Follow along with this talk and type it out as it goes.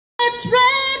its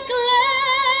red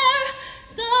glare,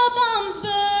 the bombs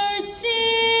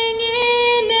bursting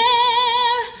in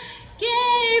air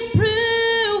gave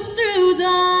proof through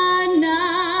the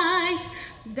night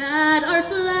that our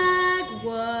flag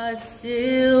was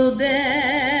still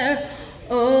there.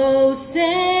 Oh,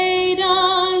 say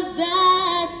does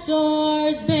that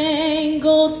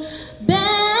star-spangled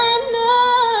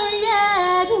banner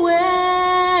yet wave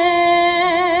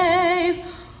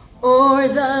o'er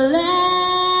the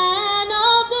land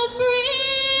of the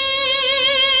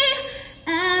free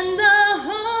and the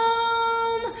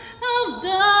home of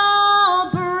the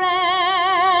brave?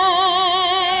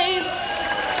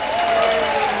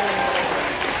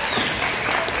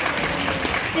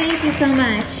 Thank you so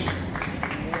much.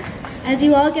 As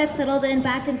you all get settled in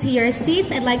back into your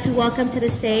seats, I'd like to welcome to the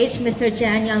stage Mr.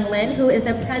 Jan Young Lin, who is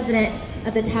the president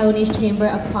of the Taiwanese Chamber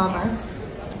of Commerce.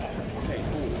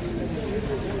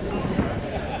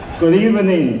 Good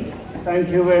evening. Thank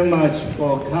you very much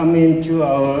for coming to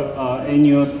our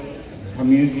annual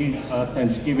community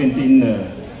Thanksgiving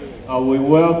dinner. We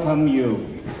welcome you.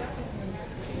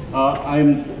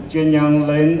 I'm Jan Young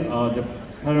Lin, the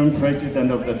current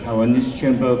president of the Taiwanese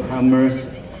Chamber of Commerce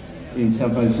in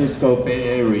San Francisco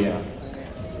Bay Area.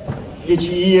 Each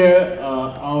year,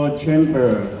 our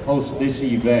chamber hosts this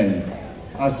event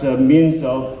as a means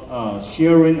of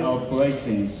sharing our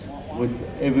blessings with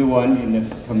everyone in the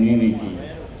community.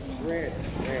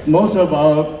 Most of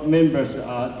our members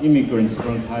are immigrants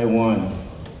from Taiwan,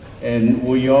 and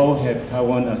we all have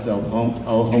Taiwan as our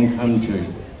home country.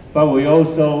 But we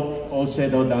also all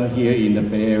settle down here in the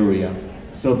Bay Area.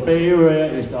 So Bay Area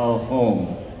is our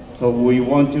home. So we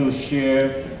want to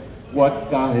share what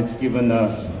God has given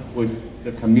us with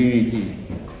the community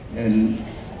and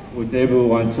with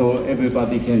everyone, so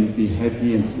everybody can be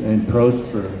happy and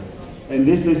prosper. And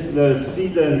this is the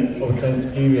season of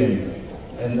Thanksgiving,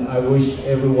 and I wish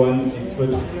everyone a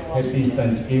good, happy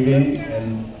Thanksgiving,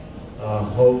 and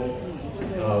hope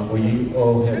we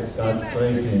all have God's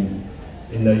blessing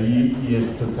in the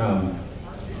years to come.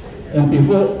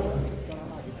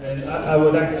 And I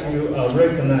would like to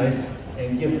recognize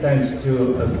and give thanks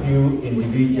to a few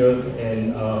individuals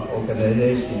and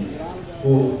organizations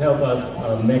who help us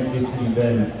make this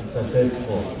event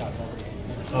successful.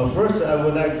 First, I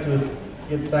would like to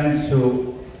give thanks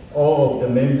to all of the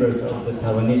members of the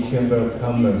Taiwanese Chamber of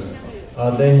Commerce.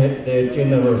 Their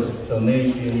generous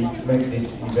donation make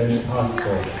this event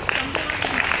possible.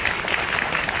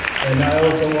 And I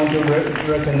also want to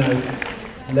recognize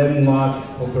Landmark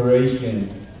Corporation,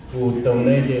 who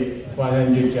donated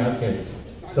 500 jackets.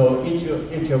 So each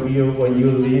of you, when you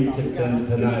leave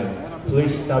tonight,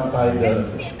 please stop by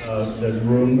the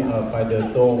room by the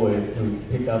doorway to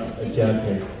pick up a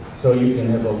jacket so you can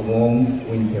have a warm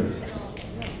winter.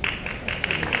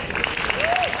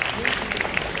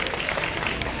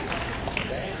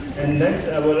 And next,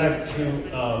 I would like to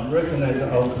recognize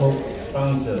our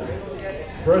co-sponsors.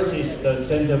 First is the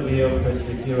Centerville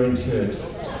Presbyterian Church.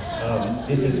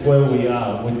 This is where we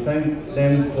are. We thank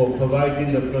them for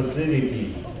providing the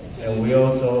facility, and we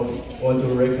also want to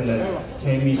recognize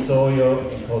Tammy Sawyer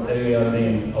and Cordelia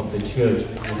Lin of the church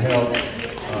who helped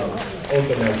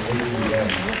organize this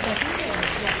event.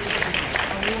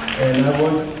 And I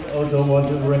also want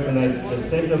to recognize the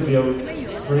Centerville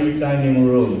free dining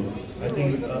room. I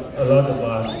think a lot of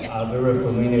us are very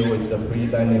familiar with the free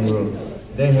dining room.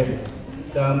 They have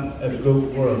done a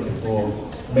good work for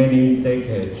many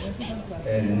decades,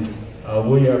 and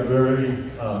we are very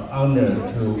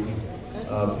honored to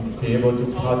be able to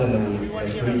partner with the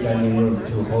free dining room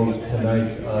to host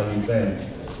tonight's event.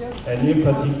 And in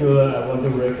particular, I want to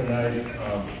recognize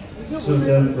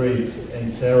Susan Fritz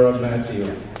and Sarah Matthew.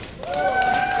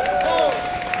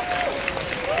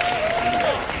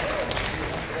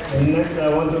 And next, I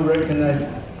want to recognize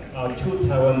two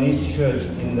Taiwanese churches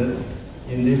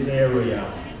in this area: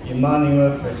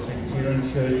 Emmanuel Presbyterian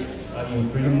Church in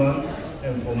Fremont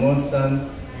and Formosan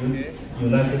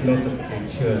United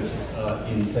Methodist Church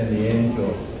in San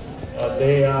Diego.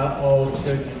 They are all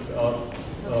churches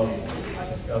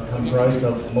comprised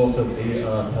of most of the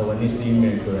Taiwanese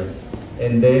immigrants,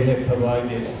 and they have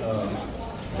provided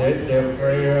their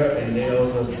prayer, and they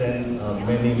also send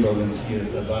many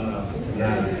volunteers among us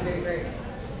tonight.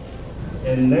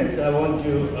 And next, I want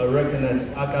to recognize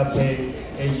Agape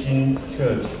Asian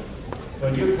Church.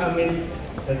 When you come in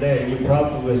today, you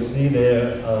probably will see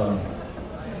their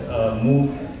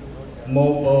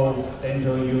mobile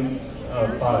dental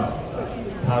bus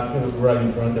parked right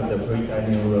in front of the free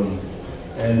dining room.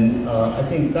 And I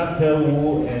think Dr.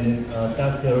 Wu and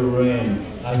Dr. Ren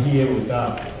are here with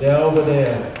us. They're over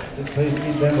there. Please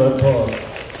give them applause.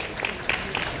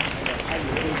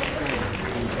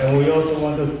 And we also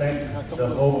want to thank the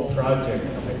whole project.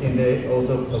 I think they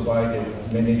also provided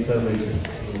many services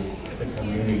to the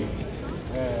community.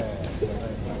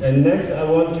 And next, I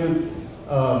want to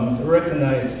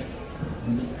recognize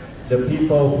the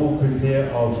people who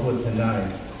prepare our food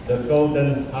tonight, the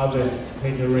Golden Harvest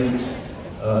Catering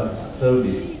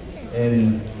Service,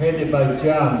 and headed by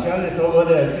John. John is over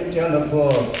there. Give John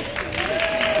applause.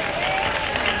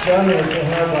 John has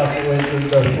helped us with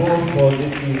the food for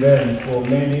this event for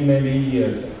many, many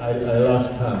years. I lost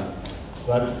count.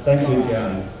 But thank you,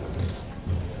 John.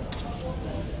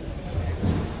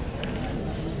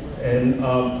 And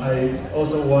I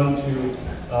also want to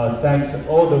thank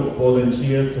all the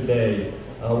volunteers today.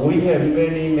 We have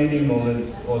many, many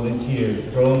volunteers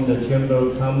from the Chamber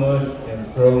of Commerce and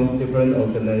from different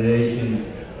organizations.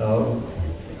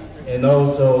 And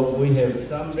also, we have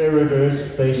some very, very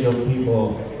special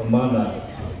people among us,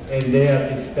 and they are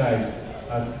disguised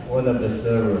as one of the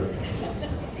servers.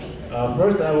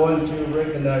 First, I want to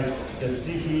recognize the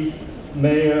city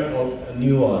mayor of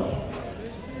Newark,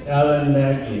 Alan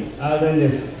Nagy. Alan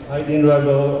is hiding right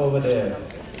over there.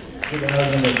 Give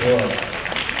Alan a applause.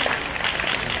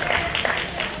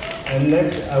 And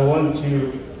next, I want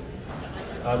to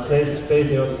say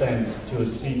special thanks to the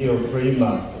city of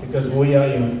Fremont, because we are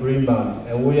in Fremont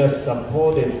and we are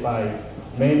supported by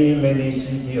many, many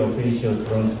city officials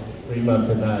from Fremont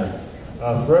tonight.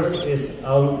 First is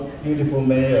our beautiful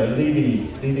mayor, Lily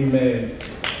Mayor.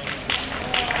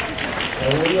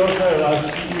 And we also have our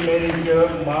city manager,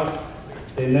 Mark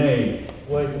Denay.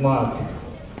 Where's Mark?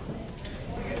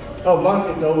 Oh,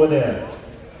 Mark is over there.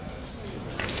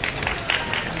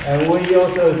 And we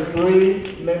also have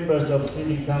 3 members of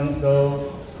City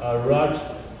Council, Raj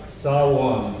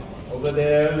Sawan over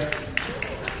there,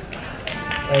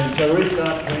 and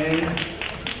Teresa Payne.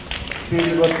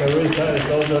 Beautiful Teresa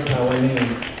is also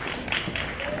Taiwanese.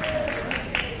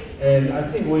 And I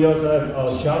think we also have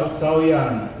Xiao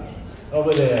Yang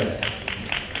over there.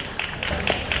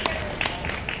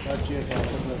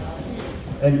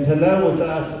 And tonight with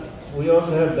us, we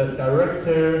also have the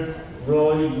director,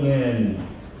 Roy Yan.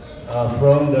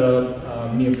 From the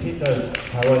Milpitas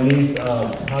Taiwanese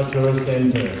Cultural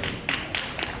Center,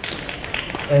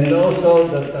 and also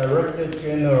the Director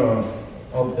General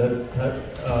of the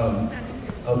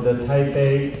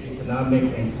Taipei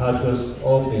Economic and Cultural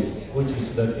Office, which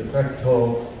is the de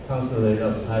facto consulate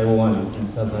of Taiwan in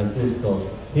San Francisco.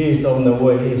 He is on the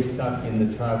way. He is stuck in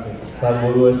the traffic,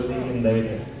 but we will see him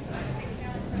later.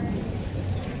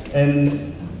 And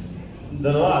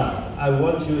the last, I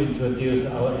want to introduce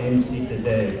our MC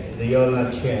today, Leona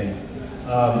Chen.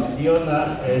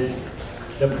 Leona is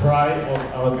the pride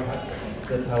of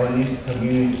the Taiwanese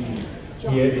community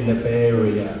here in the Bay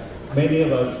Area. Many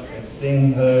of us have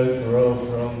seen her grow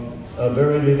from a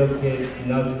very little kid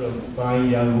now to a fine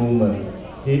young woman.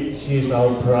 She is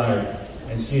our pride,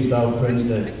 and she is our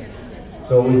princess.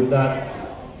 So with that,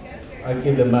 I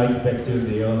give the mic back to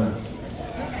Leona.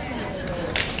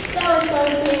 So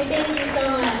sweet. Thank you so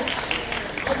much.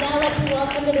 I'd now like to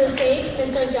welcome to the stage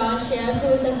Mr. John Shea, who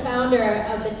is the founder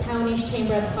of the Taiwanese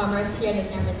Chamber of Commerce here in the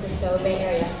San Francisco Bay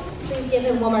Area. Please give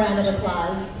him one more round of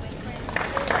applause.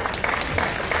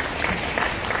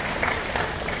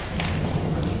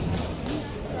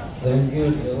 Thank you,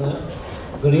 Leona.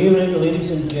 Good evening,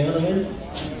 ladies and gentlemen.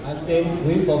 I think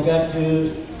we forgot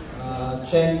to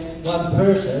thank one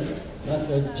person,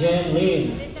 that's Jan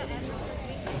Lin.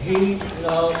 He, is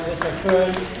the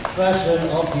current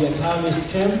president of the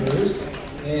Taiwanese Chambers,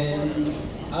 and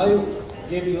I'll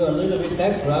give you a little bit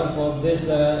background for this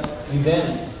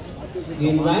event.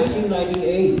 In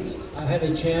 1998, I had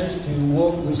a chance to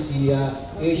work with the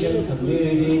Asian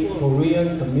community,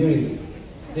 Korean community.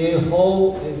 They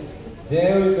hold a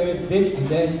very, very big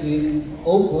event in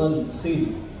Oakland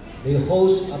City. They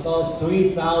host about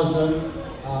 3,000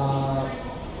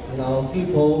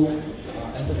 people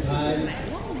at the time.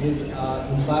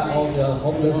 Invite all the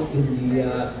homeless in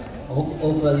the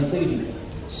Oakland City.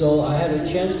 So I had a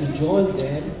chance to join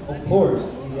them. Of course,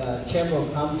 the Chamber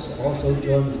of Commerce also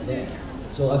joined them.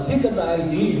 So I picked up the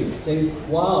idea, saying,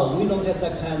 wow, we don't have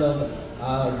that kind of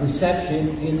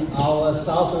reception in our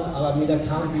southern Alameda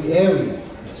County area.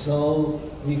 So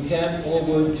we came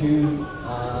over to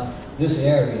this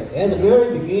area. At the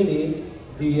very beginning,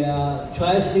 the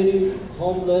Tri-City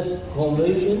Homeless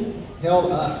Coalition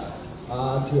helped us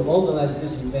to organize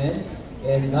this event,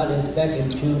 and that is back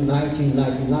into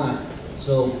 1999.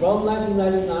 So from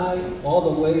 1999 all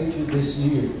the way to this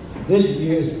year. This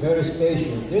year is very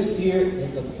special. This year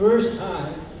is the first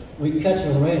time we catch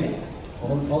a rain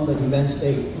on the event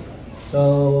stage.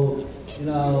 So,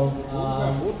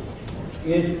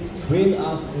 it brings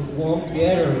us a warm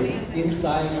gathering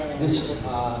inside this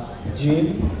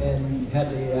gym and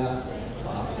have a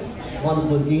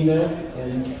wonderful dinner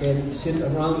and can sit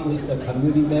around with the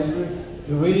community member.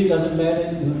 It really doesn't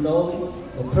matter you know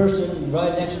the person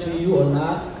right next to you or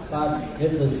not, but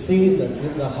it's a season,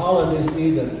 it's a holiday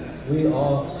season. We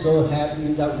are so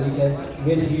happy that we can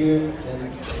get here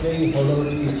and say hello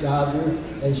to each other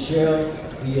and share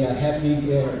the happy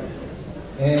gathering.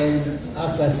 And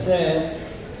as I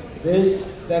said,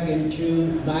 this back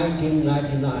into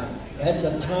 1999. At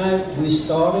the time we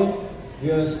started,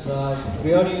 it was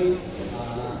very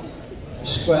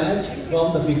scratch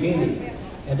from the beginning.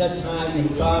 At that time, you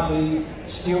probably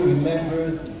still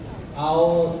remember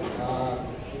our,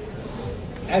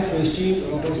 actually she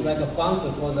was like a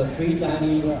founder for the free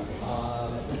dining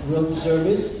room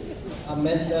service,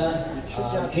 Amanda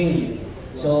King.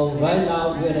 So right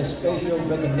now we had a special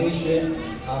recognition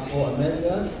for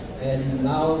Amanda, and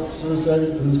now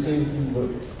Susan will say a few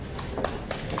words.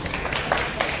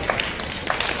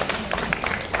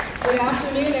 Good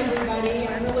afternoon, everybody.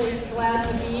 I'm really glad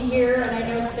to be here, and I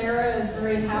know Sarah is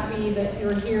very happy that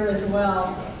you're here as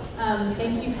well.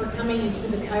 Thank you for coming to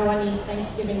the Taiwanese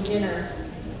Thanksgiving Dinner.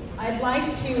 I'd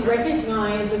like to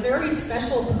recognize a very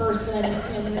special person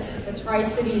in the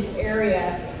Tri-Cities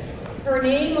area. Her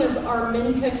name was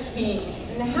Arminta King.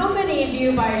 And how many of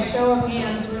you, by a show of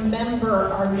hands, remember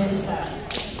Arminta?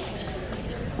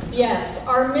 Yes,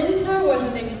 Arminta was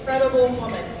an incredible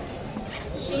woman.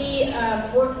 She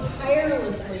worked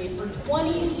tirelessly for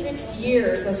 26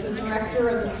 years as the director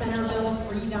of the Centerville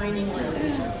Free Dining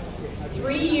Room.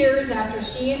 3 years after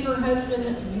she and her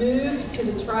husband moved to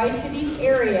the Tri-Cities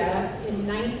area in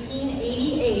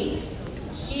 1988,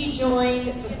 she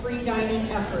joined the free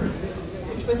dining effort,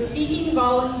 which was seeking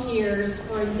volunteers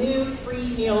for a new free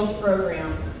meals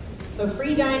program. So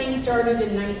free dining started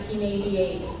in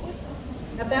 1988.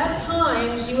 At that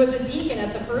time, she was a deacon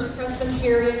at the First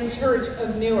Presbyterian Church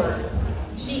of Newark.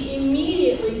 She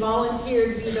immediately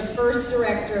volunteered to be the first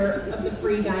director of the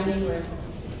free dining room.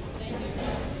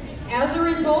 As a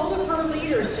result of her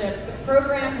leadership, the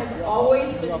program has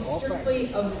always been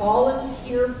strictly a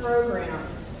volunteer program.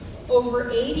 Over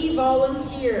 80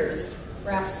 volunteers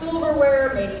wrap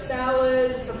silverware, make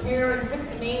salads, prepare and cook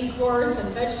the main course and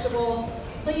vegetable,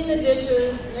 clean the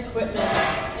dishes and equipment,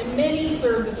 and many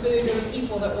serve the food to the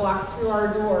people that walk through our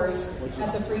doors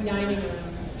at the free dining room.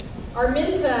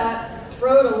 Arminta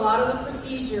wrote a lot of the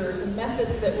procedures and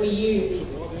methods that we use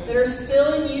that are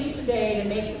still in use today to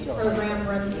make this program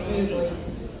run smoothly.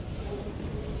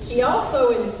 She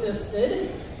also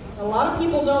insisted, a lot of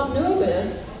people don't know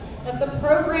this, that the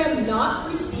program not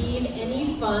receive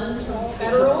any funds from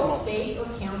federal, state, or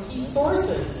county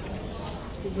sources.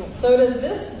 So to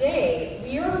this day,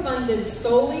 we are funded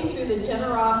solely through the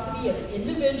generosity of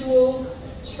individuals,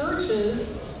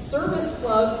 churches, service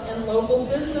clubs, and local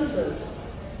businesses.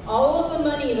 All of the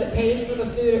money that pays for the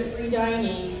food at free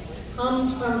dining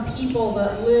comes from people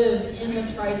that live in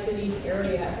the Tri-Cities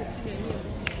area.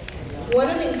 What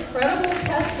an incredible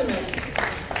testament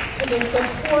to the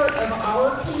support of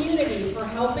our community for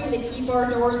helping to keep our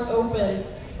doors open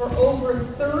for over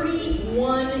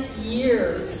 31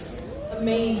 years.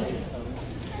 Amazing.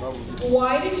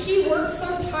 Why did she work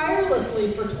so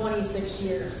tirelessly for 26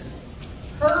 years?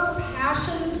 Her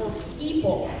passion for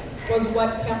people was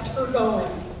what kept her going.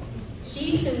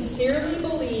 She sincerely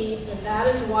believed that that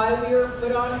is why we were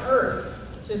put on earth,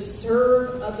 to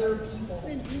serve other people.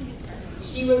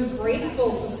 She was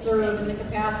grateful to serve in the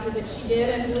capacity that she did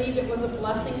and believed it was a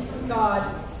blessing from God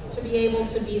to be able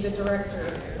to be the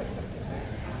director.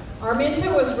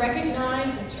 Arminta was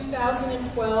recognized in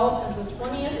 2012 as the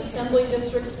 20th Assembly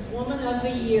District's Woman of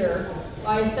the Year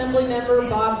by Assemblymember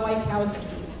Bob Wykowski.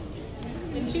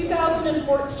 In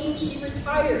 2014, she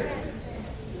retired,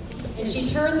 and she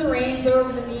turned the reins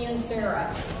over to me and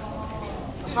Sarah.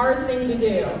 A hard thing to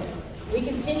do. We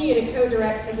continue to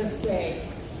co-direct to this day.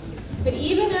 But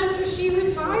even after she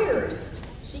retired,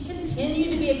 she continued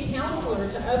to be a counselor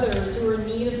to others who were in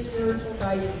need of spiritual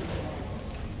guidance.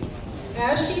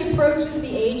 As she approaches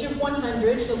the age of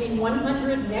 100, she'll be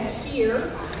 100 next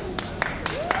year.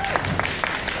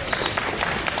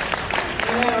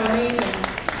 Yeah, amazing.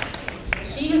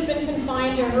 She has been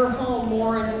confined to her home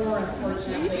more and more,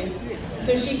 unfortunately.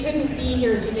 So she couldn't be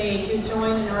here today to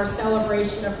join in our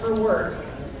celebration of her work.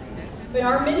 But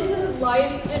Arminta's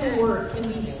life and work can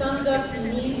be summed up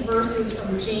in these verses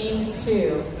from James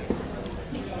 2.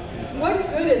 What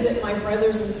good is it, my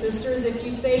brothers and sisters, if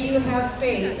you say you have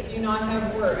faith but do not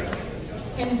have works?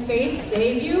 Can faith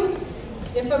save you?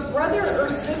 If a brother or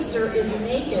sister is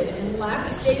naked and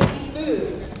lacks daily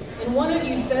food, and one of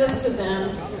you says to them,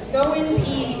 "Go in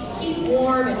peace, keep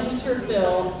warm, and eat your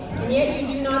fill," and yet you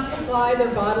do not supply their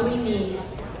bodily needs,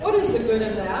 what is the good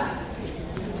of that?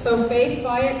 So faith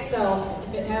by itself,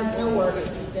 if it has no works,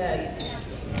 is dead.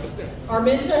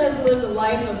 Arminta has lived a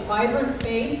life of vibrant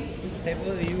faith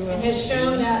and has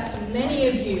shown that to many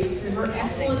of you through her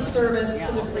excellent service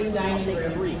to the free dining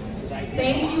room.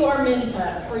 Thank you,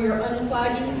 Arminta, for your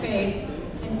unflagging faith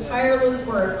and tireless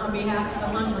work on behalf of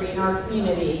the hungry in our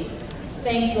community.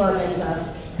 Thank you, Arminta.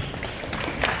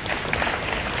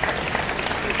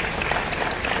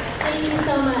 Thank you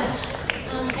so much.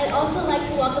 I'd also like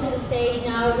to welcome to the stage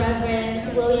now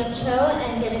Reverend William Cho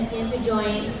and Dennis Yin to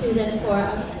join Susan for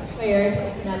a prayer to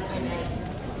open up our night.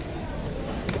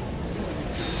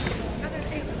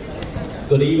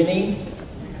 Good evening.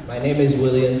 My name is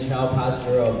William Chow,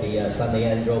 pastor of the San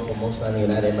Leandro Formosa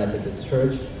United Methodist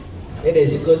Church. It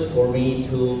is good for me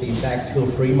to be back to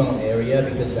Fremont area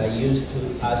because I used to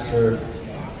pastor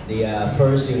the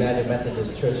First United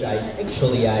Methodist Church. I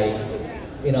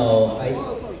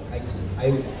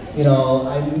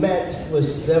met with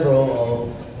several of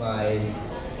my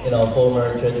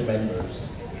former church members.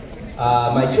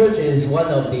 My church is one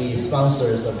of the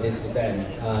sponsors of this event,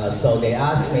 so they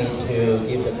asked me to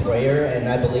give the prayer, and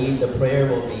I believe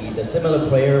the similar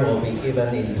prayer will be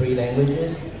given in 3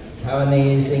 languages,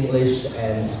 Taiwanese, English,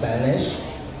 and Spanish.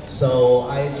 So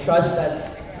I trust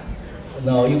that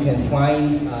you can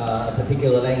find a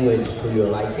particular language to your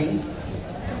liking.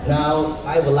 Now,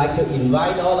 I would like to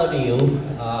invite all of you,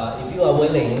 if you are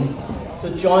willing, to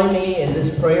join me in this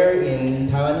prayer in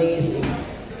Taiwanese.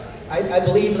 I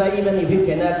believe that even if you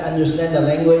cannot understand the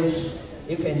language,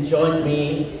 you can join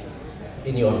me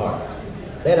in your heart.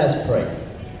 Let us pray.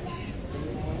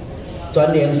 全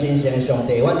能神圣上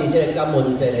帝，阮伫这个感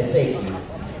恩节的节气，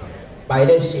摆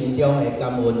在心中的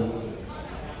感恩，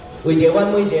为着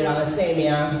阮每一个人的生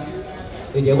命，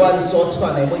为着阮所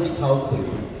喘的每一口气，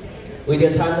为着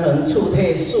参恒厝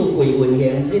体四季运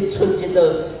行，日出日落，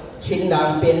亲人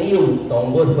朋友、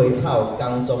动物花草、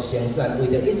工作生产，为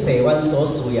着一切阮所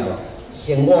需要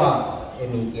生活的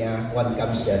物件，阮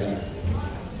感谢你。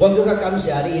阮更加感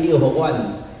谢你，你有互阮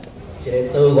一个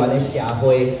多元的社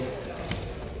会。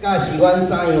 假使阮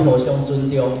怎样互相尊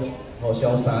重、互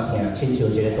相相听，亲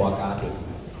像一个大家庭，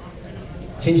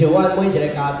亲像阮每一个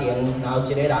家庭，然后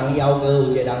一个人夭过，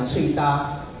有一个人喙焦，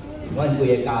阮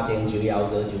规个家庭就夭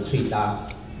过就喙焦。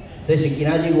这是今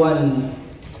仔日阮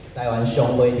台湾商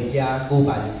会伫遮举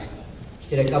办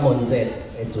这个感恩节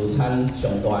的自产上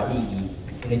大意义，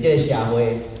因为这个社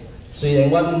会虽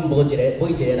然阮每一个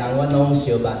人阮拢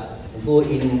相捌，不过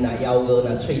因若夭过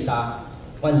若喙焦，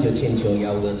阮就亲像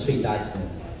夭过喙焦一样。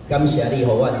 感谢你，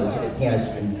互阮有这个疼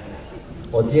心，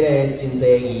互这个真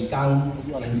侪义工、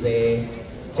真侪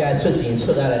这出钱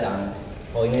出力的人，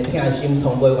互因的疼心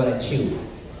通过阮的手，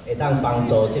会当帮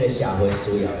助这个社会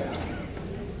需要的人。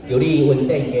由你稳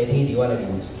定加添伫阮的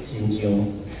心上，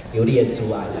由你的慈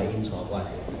爱来引带阮。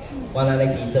阮安尼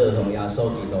祈祷，奉耶稣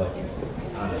基督的名，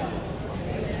阿门。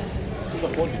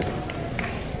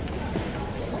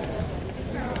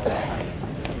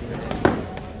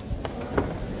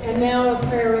 And now a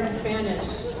prayer in Spanish.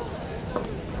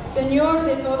 Señor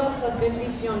de todas las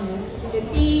bendiciones, de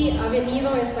ti ha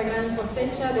venido esta gran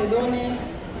cosecha de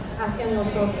dones hacia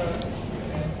nosotros.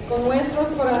 Con nuestros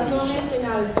corazones en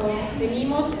alto,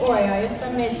 venimos hoy a esta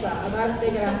mesa a darte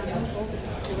gracias.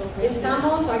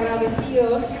 Estamos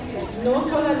agradecidos no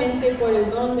solamente por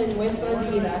el don de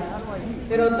nuestras vidas,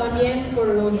 pero también por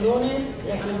los dones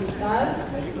de amistad,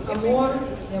 amor,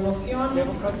 devoción y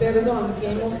perdón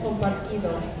que hemos compartido.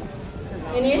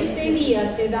 En este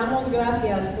día te damos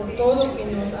gracias por todo que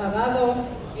nos ha dado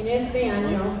en este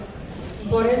año y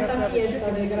por esta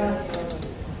fiesta de gracias.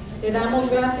 Te damos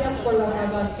gracias por la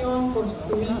salvación, por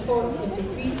tu Hijo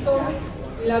Jesucristo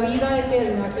y la vida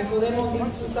eterna que podemos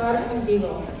disfrutar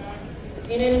contigo.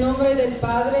 En el nombre del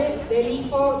Padre, del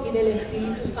Hijo y del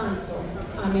Espíritu Santo.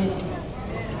 Amén.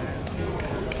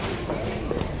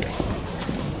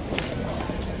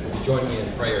 Join me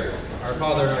in prayer. Our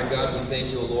Father and our God, we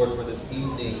thank you, O Lord, for this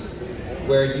evening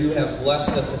where you have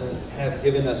blessed us and have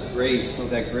given us grace so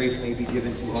that grace may be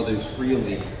given to others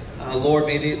freely. Lord,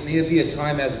 may it be a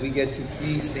time as we get to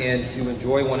feast and to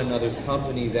enjoy one another's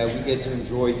company that we get to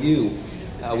enjoy you.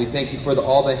 We thank you for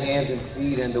all the hands and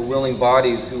feet and the willing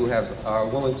bodies who are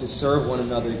willing to serve one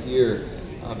another here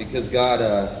because, God,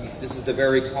 this is the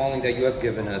very calling that you have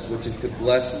given us, which is to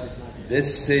bless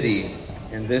this city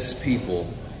and this people.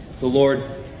 So, Lord,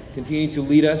 continue to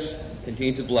lead us,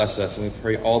 continue to bless us, and we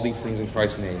pray all these things in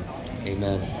Christ's name.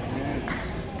 Amen.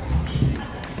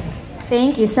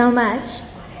 Thank you so much.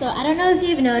 So I don't know if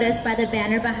you've noticed by the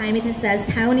banner behind me that says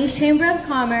Taiwanese Chamber of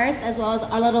Commerce, as well as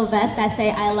our little vest that say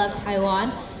I love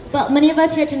Taiwan. But many of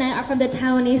us here tonight are from the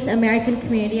Taiwanese American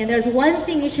community, and there's one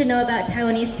thing you should know about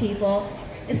Taiwanese people.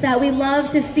 It's that we love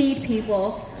to feed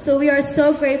people. So we are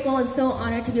so grateful and so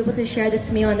honored to be able to share this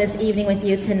meal and this evening with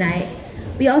you tonight.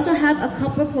 We also have a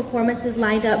couple of performances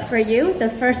lined up for you.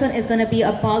 The first one is going to be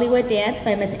a Bollywood dance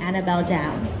by Miss Annabelle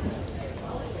Down.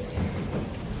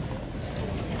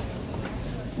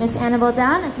 Miss Annabelle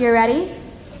Down, if you're ready.